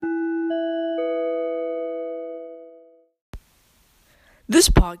This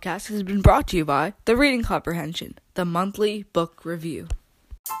podcast has been brought to you by the Reading Comprehension, the monthly book review.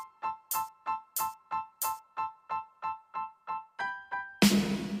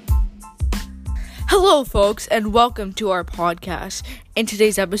 Hello, folks, and welcome to our podcast. In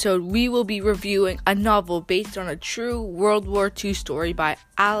today's episode, we will be reviewing a novel based on a true World War II story by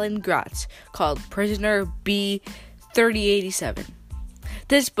Alan Gratz called Prisoner B 3087.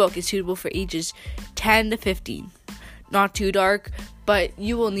 This book is suitable for ages 10 to 15. Not too dark, but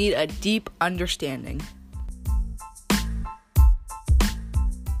you will need a deep understanding.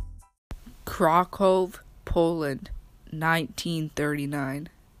 Krakow, Poland, 1939.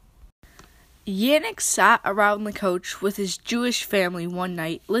 Yaneks sat around the couch with his Jewish family one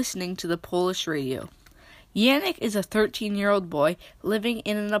night listening to the Polish radio. Yanek is a 13-year-old boy living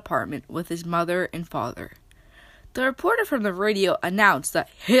in an apartment with his mother and father. The reporter from the radio announced that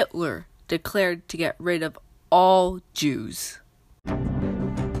Hitler declared to get rid of all Jews.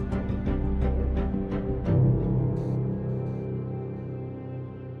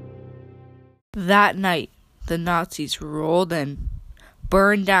 That night, the Nazis rolled in,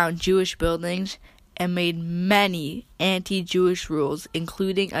 burned down Jewish buildings, and made many anti-Jewish rules,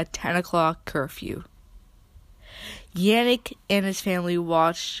 including a 10 o'clock curfew. Yanek and his family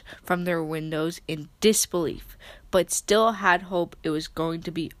watched from their windows in disbelief, but still had hope it was going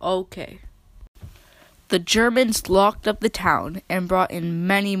to be okay. The Germans locked up the town and brought in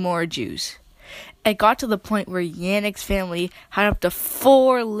many more Jews. It got to the point where Yanek's family had up to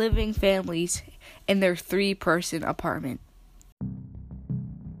 4 living families in their 3-person apartment.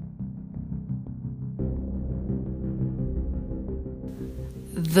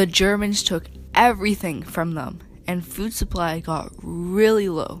 The Germans took everything from them, and food supply got really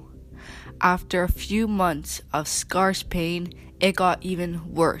low. After a few months of scarce pain, it got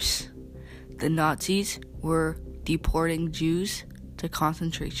even worse. The Nazis were deporting Jews to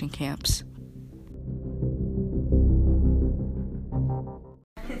concentration camps.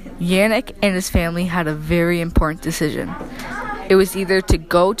 Yanek and his family had a very important decision. It was either to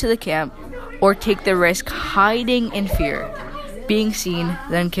go to the camp or take the risk hiding in fear, being seen,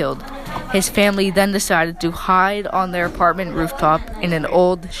 then killed. His family then decided to hide on their apartment rooftop in an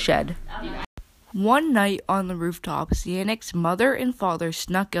old shed. One night on the rooftops, Yanek's mother and father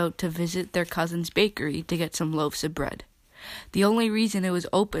snuck out to visit their cousin's bakery to get some loaves of bread. The only reason it was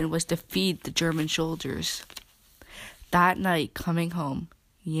open was to feed the German soldiers. That night, coming home,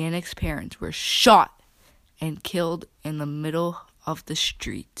 Yanek's parents were shot and killed in the middle of the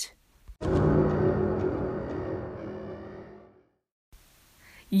street.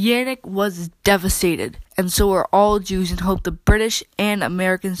 Yanek was devastated, and so were all Jews, and hoped the British and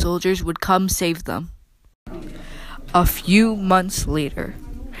American soldiers would come save them. A few months later,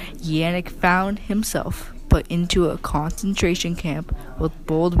 Yanek found himself put into a concentration camp with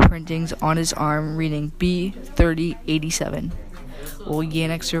bold printings on his arm reading B 3087. Will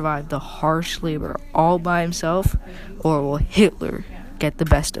Yanek survive the harsh labor all by himself, or will Hitler get the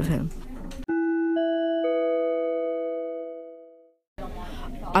best of him?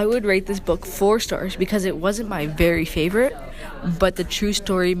 I would rate this book 4 stars because it wasn't my very favorite, but the true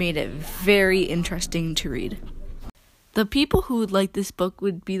story made it very interesting to read. The people who would like this book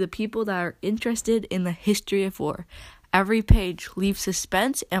would be the people that are interested in the history of war. Every page leaves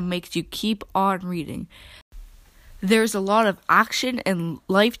suspense and makes you keep on reading. There's a lot of action and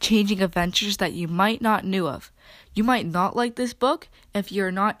life-changing adventures that you might not knew of. You might not like this book if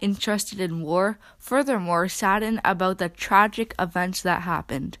you're not interested in war, furthermore saddened about the tragic events that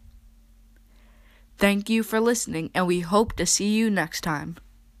happened. Thank you for listening, and we hope to see you next time.